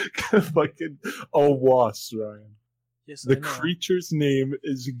 Like fucking Awas, Ryan. Yes, the creature's name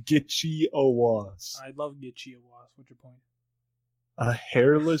is Gitchiawas. I love Gitchiawas. What's your point? A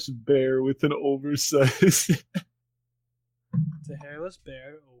hairless bear with an oversized. It's a hairless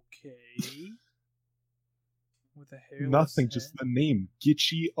bear, okay. With a hairless Nothing, head. just the name.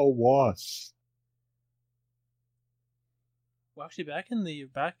 Gitchiawas. Well, actually, back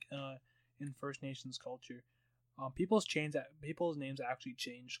in First Nations culture, people's names actually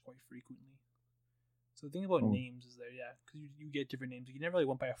change quite frequently. So the thing about names is that because you get different names. You never really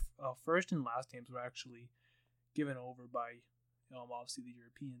went by first and last names were actually given over by obviously the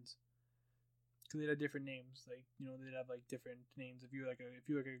Europeans. Because they had different names, like they'd have like different names. If you're like a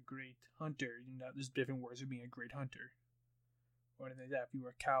great hunter, there's different words for being a great hunter, or anything like that. If you were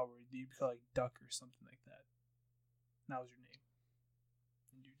a coward, you'd be called like Duck or something like that. And that was your name,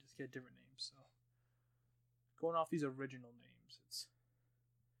 and you just get different names. So going off these original names,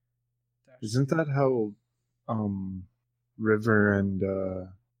 isn't that how River and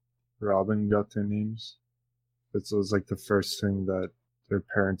Robin got their names? It was like the first thing that their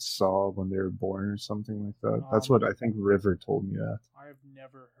parents saw when they were born or something like that. That's what I think River told me that. I've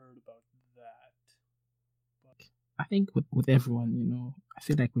never heard about that. But I think with everyone, I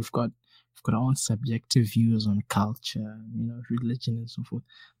feel like we've got our own subjective views on culture, religion and so forth.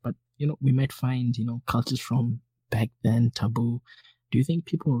 But we might find cultures from back then taboo. Do you think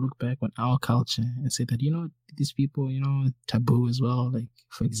people will look back on our culture and say that these people taboo as well? Like,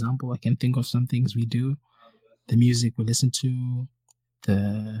 for example, I can think of some things we do, the music we listen to,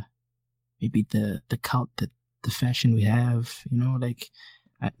 maybe the cult, the fashion we have, like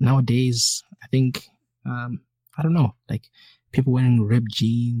nowadays, I think, I don't know, like people wearing ripped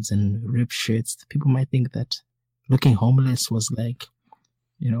jeans and ripped shirts. People might think that looking homeless was like,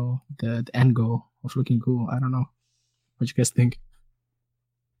 the end goal of looking cool. I don't know. What you guys think?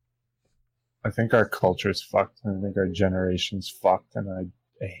 I think our culture's fucked, and I think our generation's fucked, and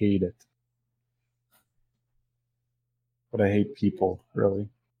I hate it. But I hate people, really.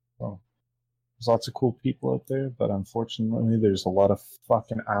 So, there's lots of cool people out there, but unfortunately, there's a lot of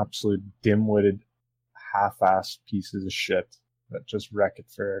fucking absolute dim-witted, half-assed pieces of shit that just wreck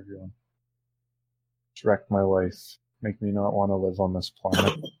it for everyone. Just wreck my life, make me not want to live on this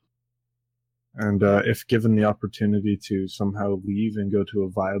planet. And if given the opportunity to somehow leave and go to a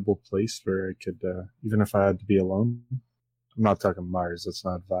viable place where I could, even if I had to be alone, I'm not talking Mars, that's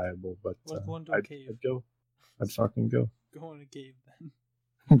not viable, but I'd go. I'd fucking go. Go in a cave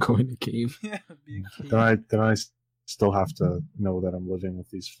then. Go in a cave. Yeah, be a cave. Then I still have to know that I'm living with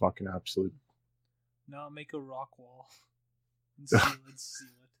these fucking absolute. No, make a rock wall. And seal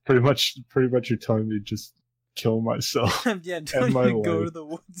it. Pretty much you're telling me just kill myself. Yeah, don't even go to the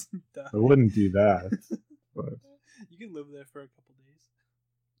woods and die. I wouldn't do that. But you can live there for a couple days.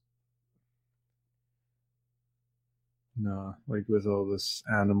 No, like with all this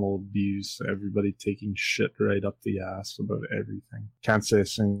animal abuse, everybody taking shit right up the ass about everything. Can't say a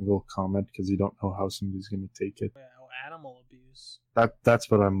single comment because you don't know how somebody's going to take it. Yeah, animal abuse.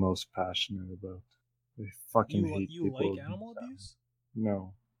 That's what I'm most passionate about. I fucking hate you people. You like animal abuse?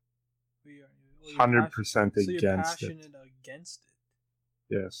 No. 100% against it. So you're passionate against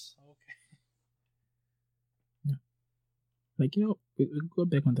it? Yes. Okay. Yeah. Like, we go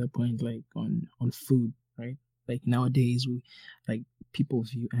back on that point, like on food, right? Like nowadays, people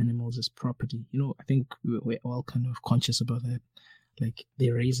view animals as property. I think we're all kind of conscious about that. Like they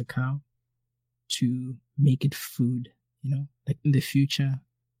raise a cow to make it food. Like in the future,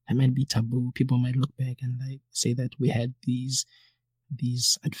 it might be taboo. People might look back and like say that we had these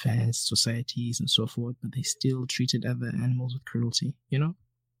advanced societies and so forth, but they still treated other animals with cruelty.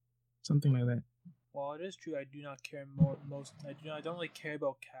 Something like that. Well, it is true. I do not care I don't really care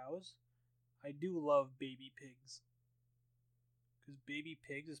about cows. I do love baby pigs. Because baby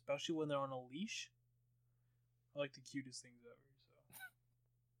pigs, especially when they're on a leash, are like the cutest things ever. So,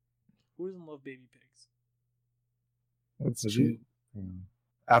 who doesn't love baby pigs? That's true.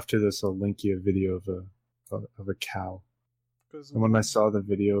 After this, I'll link you a video of a cow. And when I saw the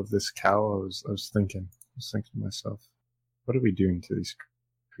video of this cow, I was thinking to myself, what are we doing to these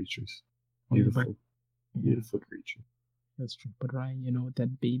creatures? Beautiful creature. That's true. But Ryan,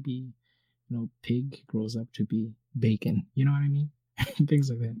 that baby, pig grows up to be bacon. You know what I mean? Things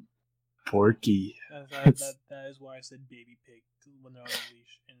like that. Porky. That is why I said baby pig when they're on a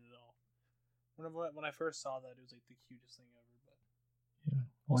leash and it all. When I first saw that, it was like the cutest thing ever. But yeah.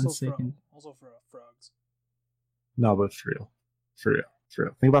 Also for frogs. No, but for real.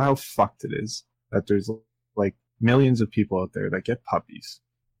 Think about how fucked it is that there's like millions of people out there that get puppies.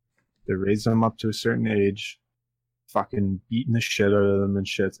 They raise them up to a certain age, fucking beating the shit out of them and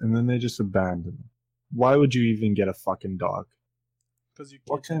shit, and then they just abandon them. Why would you even get a fucking dog? Because your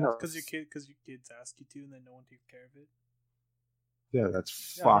kids ask you to, and then no one takes care of it. Yeah, that's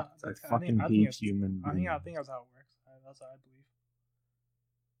fucked. I fucking hate human beings. I think that's how it works. That's how I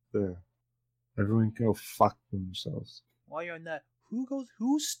Yeah. believe. Everyone can go fuck themselves. While you're on that,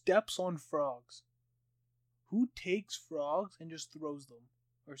 who steps on frogs? Who takes frogs and just throws them?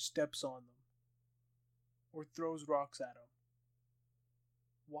 Or steps on them? or throws rocks at him.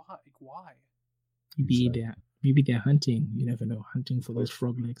 Why? Like, why? Maybe they're hunting. You never know, hunting for those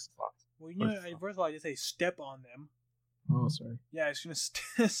frog legs. Well, you know, first of all, I just say step on them. Oh, sorry. Yeah, it's gonna.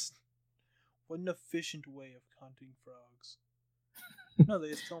 What an efficient way of hunting frogs. No, they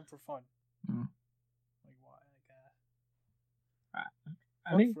just kill them for fun. Oh. Like why?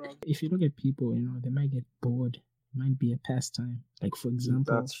 I think if you look at people, you know, they might get bored. It might be a pastime. Like, for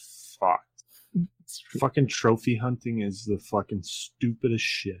example, that's fucked. Fucking trophy hunting is the fucking stupidest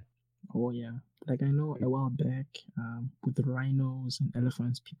shit. Oh yeah, like I know a while back, with the rhinos and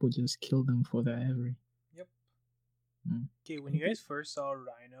elephants, people just kill them for their ivory. Yep. Okay, when you guys first saw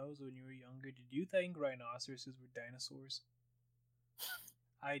rhinos when you were younger, did you think rhinoceroses were dinosaurs?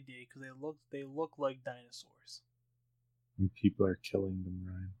 I did, because they look like dinosaurs. And people are killing them,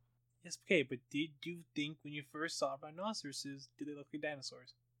 Ryan. Yes, okay, but did you think when you first saw rhinoceroses, did they look like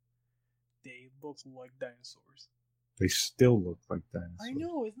dinosaurs? They look like dinosaurs. They still look like dinosaurs. I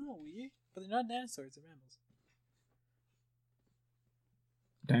know, isn't that weird? But they're not dinosaurs, they're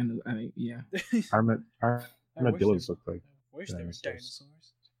mammals. Yeah. Armadillos look like I wish they were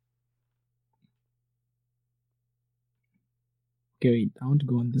dinosaurs. Okay, wait, I want to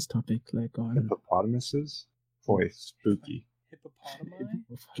go on this topic, like on hippopotamuses. Boy, spooky. Hippopotami?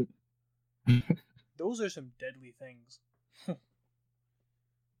 Those are some deadly things.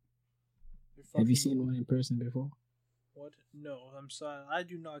 Have you seen one in person before? What? No, I'm sorry. I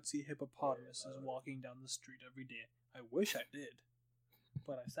do not see hippopotamuses walking down the street every day. I wish I did,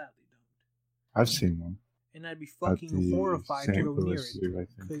 but I sadly don't. I've seen one. And I'd be fucking horrified to go near it.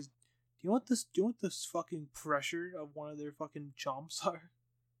 Because do you know what this fucking pressure of one of their fucking chomps are?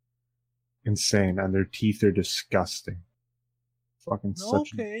 Insane, and their teeth are disgusting. Fucking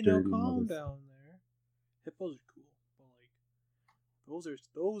such dirty calm down there. Hippos are cool, but like those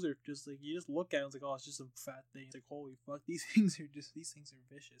are just like you just look at it and it's like, oh, it's just some fat thing. It's like, holy fuck, these things are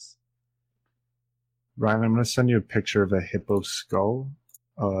vicious. Ryan, I'm gonna send you a picture of a hippo skull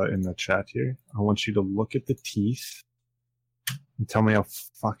in the chat here. I want you to look at the teeth and tell me how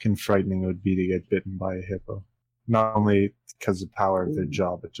fucking frightening it would be to get bitten by a hippo. Not only because of the power of their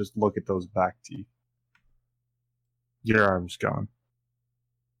jaw, but just look at those back teeth. Your arm's gone.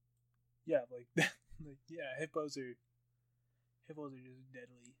 Yeah, hippos are just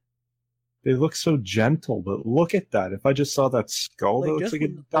deadly. They look so gentle, but look at that. If I just saw that skull, that looks like a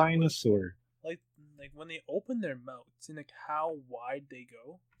dinosaur. Like when they open their mouths and like how wide they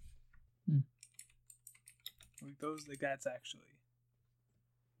go. Like those, like that's actually.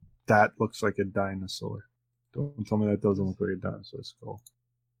 That looks like a dinosaur. Don't tell me that doesn't look like a dinosaur skull.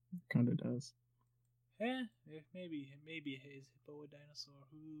 Kind of does. Yeah, maybe his hippo a dinosaur.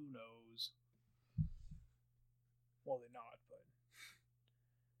 Who knows? Well, they're not, but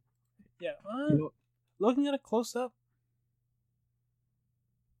yeah. Looking at a close up.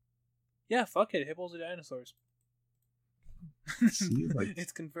 Yeah, fuck it. Hippos are dinosaurs. See, like,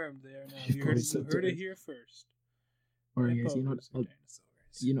 it's confirmed they are now. You heard it here first. Alright, guys. I'm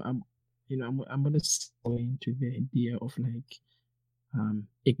gonna go into the idea of like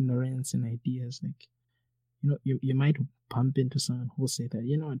ignorance and ideas. Like, you might bump into someone who will say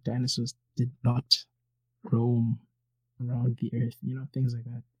that dinosaurs did not roam around the earth. Things like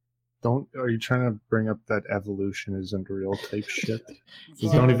that. Are you trying to bring up that evolution isn't real type shit?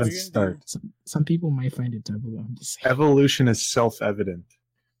 Don't even start. Some people might find it taboo. I'm just saying. Evolution is self-evident.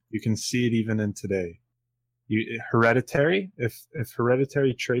 You can see it even in today. Hereditary. If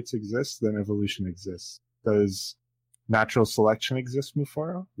hereditary traits exist, then evolution exists. Does natural selection exist,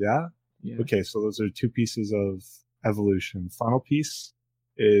 Mufaro? Yeah. Okay, so those are two pieces of evolution. Final piece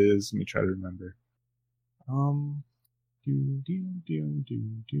is, let me try to remember.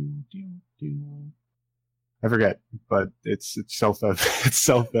 I forget, but it's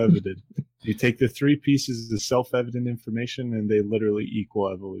self-evident. You take the three pieces of self-evident information and they literally equal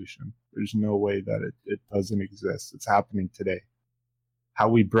evolution. There's no way that it doesn't exist. It's happening today. How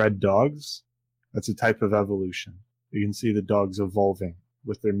we bred dogs, that's a type of evolution. You can see the dogs evolving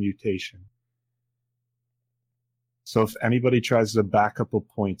with their mutation. So if anybody tries to back up a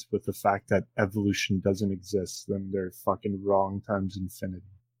point with the fact that evolution doesn't exist, then they're fucking wrong times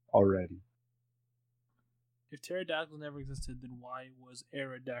infinity already. If pterodactyls never existed, then why was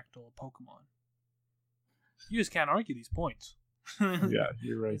Aerodactyl a Pokemon? You just can't argue these points. Yeah,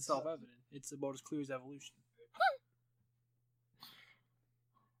 you're right. It's self-evident. It's about as clear as evolution.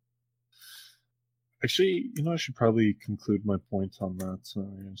 Actually, I should probably conclude my point on that.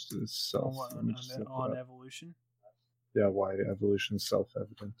 On evolution? Yeah, why evolution is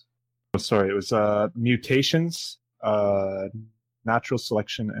self-evident. Oh, sorry, it was mutations, natural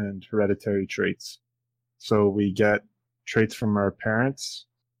selection, and hereditary traits. So we get traits from our parents,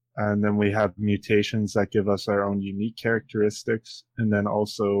 and then we have mutations that give us our own unique characteristics, and then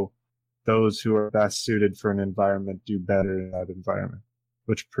also those who are best suited for an environment do better in that environment,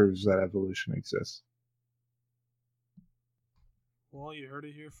 which proves that evolution exists. Well, you heard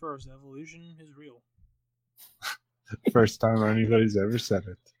it here first. Evolution is real. First time anybody's ever said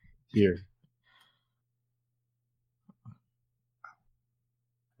it. Here.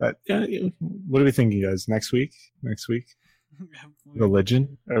 But yeah, what are we thinking, guys? Next week?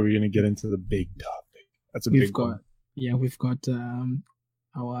 Religion? Are we going to get into the big topic? That's a big one. Yeah, we've got the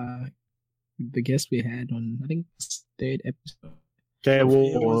guest we had on, I think, third episode. Okay,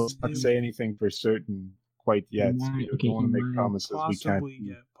 we'll not say anything for certain quite yet. We don't want to make promises we can't.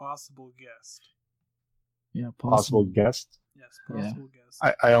 Possible guest. Yeah, possible guest? Yes, possible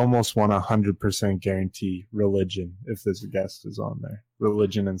guest. I almost want 100% guarantee religion if this guest is on there.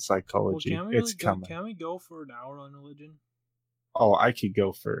 Religion and psychology. Well, it's coming. Can we go for an hour on religion? Oh, I could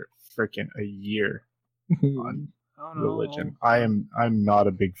go for freaking a year on religion. I'm not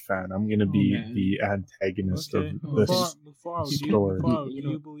a big fan. I'm gonna be the antagonist of this story. Do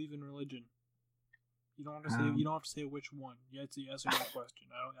you believe in religion? You don't have to say. You don't have to say which one. Yeah, it's a yes or no question.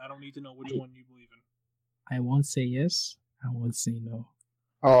 I don't need to know which one you believe in. I won't say yes. I won't say no.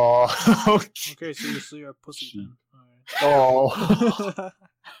 Oh. Okay, so you're a pussy then. All right. Oh.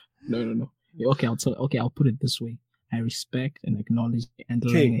 No. Okay, I'll put it this way. I respect and acknowledge the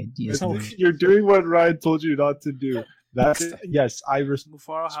underlying ideas. You're doing what Ryan told you not to do. Yes, I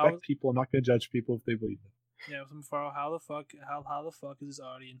respect people. I'm not going to judge people if they believe it. Yeah, Mufaro, how the fuck is this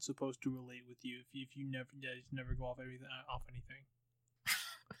audience supposed to relate with you if you never go off anything?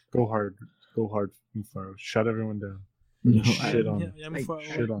 Go hard, Mufaro. Shut everyone down. No, shit on.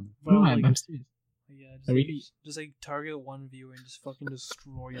 Shit on. No, I'm serious. Yeah, just like target one viewer and just fucking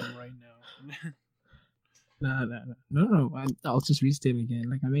destroy him right now. No. I'll just restate it again.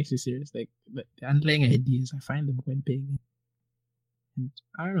 Like, I'm actually serious. Like, the underlying ideas, I find them quite big. And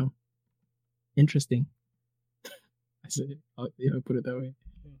I don't know. Interesting. I'll put it that way.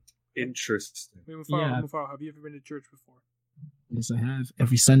 Interesting. Wait, Mufaro, have you ever been to church before? Yes, I have.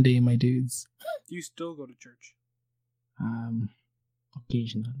 Every Sunday, my dudes. Do you still go to church?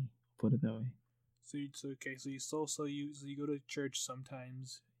 Occasionally. Put it that way. So you go to church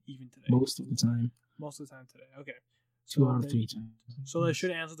sometimes, even today. Most of the time today. Okay. 2 out of 3 times. So I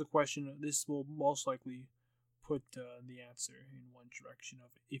should answer the question. This will most likely put the answer in one direction of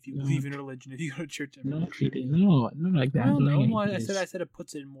if you believe in religion. If you go to church every day. Not like that. No, I said it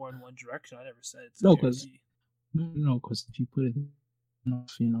puts it more in one direction. I never said it's because if you put it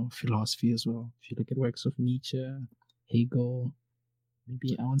in philosophy as well. If you look at works of Nietzsche, Hegel,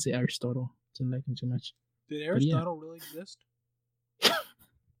 maybe I won't say Aristotle. Didn't like him too much. Did Aristotle really exist? Who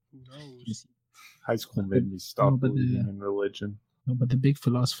knows? High school made me stop believing in religion. No, but the big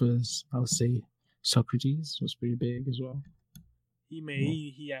philosophers, I would say Socrates was pretty big as well.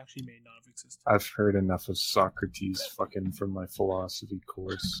 He actually may not have existed. I've heard enough of Socrates fucking from my philosophy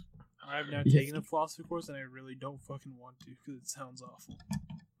course. I've now taken a philosophy course and I really don't fucking want to because it sounds awful.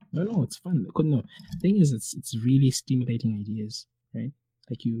 No, it's fun. No, the thing is, it's really stimulating ideas, right?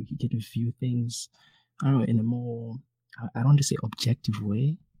 Like you get to view things, I don't know, in a more, I don't want to say objective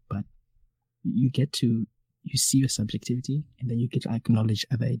way, but you see your subjectivity and then you get to acknowledge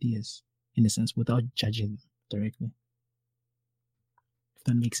other ideas in a sense without judging them directly. If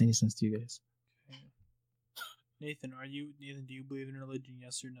that makes any sense to you guys. Okay. Nathan, do you believe in religion,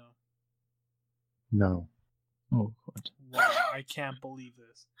 yes or no? No. Oh, God. Wow, I can't believe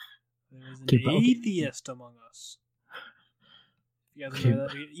this. There is an atheist among us. You guys remember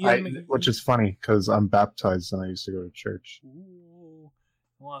that? Which is funny because I'm baptized and I used to go to church. Ooh.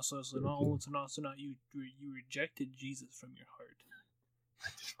 Well, so not you rejected Jesus from your heart.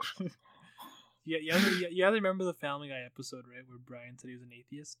 You either remember the Family Guy episode, right, where Brian said he was an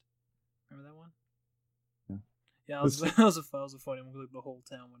atheist? Remember that one? Yeah, that was a funny one. Like the whole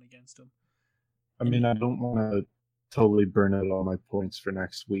town went against him. I mean, I don't want to totally burn out all my points for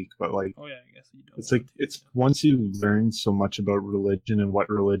next week, but like, oh yeah, I guess you don't. It's like once you learn so much about religion and what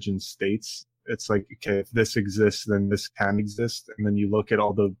religion states, it's like, okay, if this exists, then this can exist, and then you look at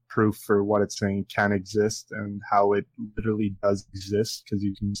all the proof for what it's saying can exist and how it literally does exist because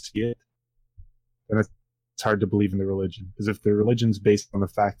you can see it. Then it's hard to believe in the religion, because if the religion's based on the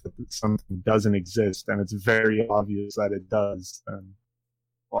fact that something doesn't exist and it's very obvious that it does, then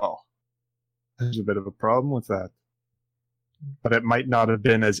well, there's a bit of a problem with that. But it might not have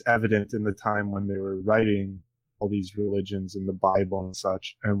been as evident in the time when they were writing all these religions in the Bible and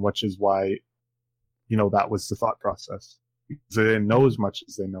such, and which is why, that was the thought process. Because they didn't know as much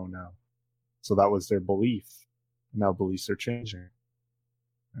as they know now. So that was their belief. Now beliefs are changing.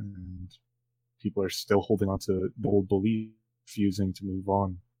 And people are still holding on to the old belief, refusing to move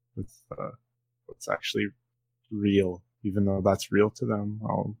on with what's actually real. Even though that's real to them,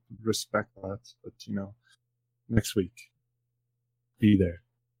 I'll respect that. But, next week, be there.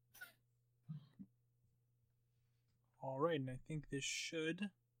 All right, and I think this should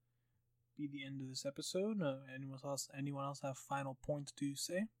be the end of this episode. Anyone else have final points to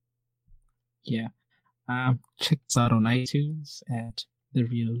say? Yeah. Check us out on iTunes at The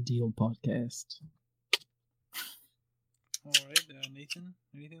Real Deal Podcast. All right, Nathan,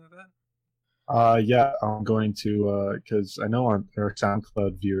 anything like that? Yeah, I'm going to, because I know our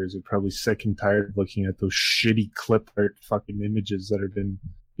SoundCloud viewers are probably sick and tired of looking at those shitty clip art fucking images that have been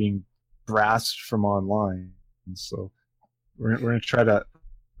being grasped from online. And so we're gonna try to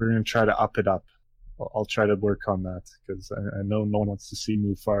up it up. I'll try to work on that because I know no one wants to see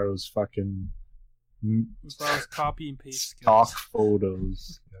Mufaro's fucking copy and paste stock skills.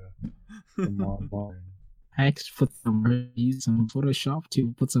 photos from online. I actually put some Photoshop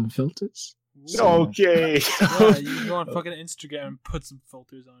to put some filters. Ooh. Okay. Yeah, you can go on fucking Instagram and put some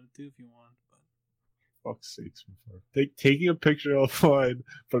filters on it too if you want. But Fuck's sakes, taking a picture offline,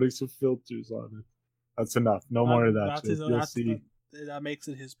 putting some filters on it. That's enough. No more of that. You'll see. That makes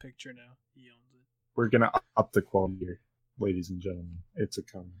it his picture now. He owns it. We're gonna up the quality here, ladies and gentlemen. It's a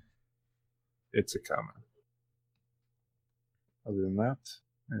coming. It's a coming. Other than that,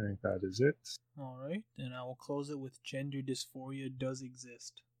 I think that is it. All right, and I will close it with gender dysphoria does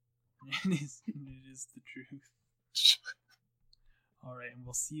exist. It is the truth. All right, and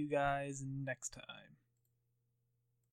we'll see you guys next time.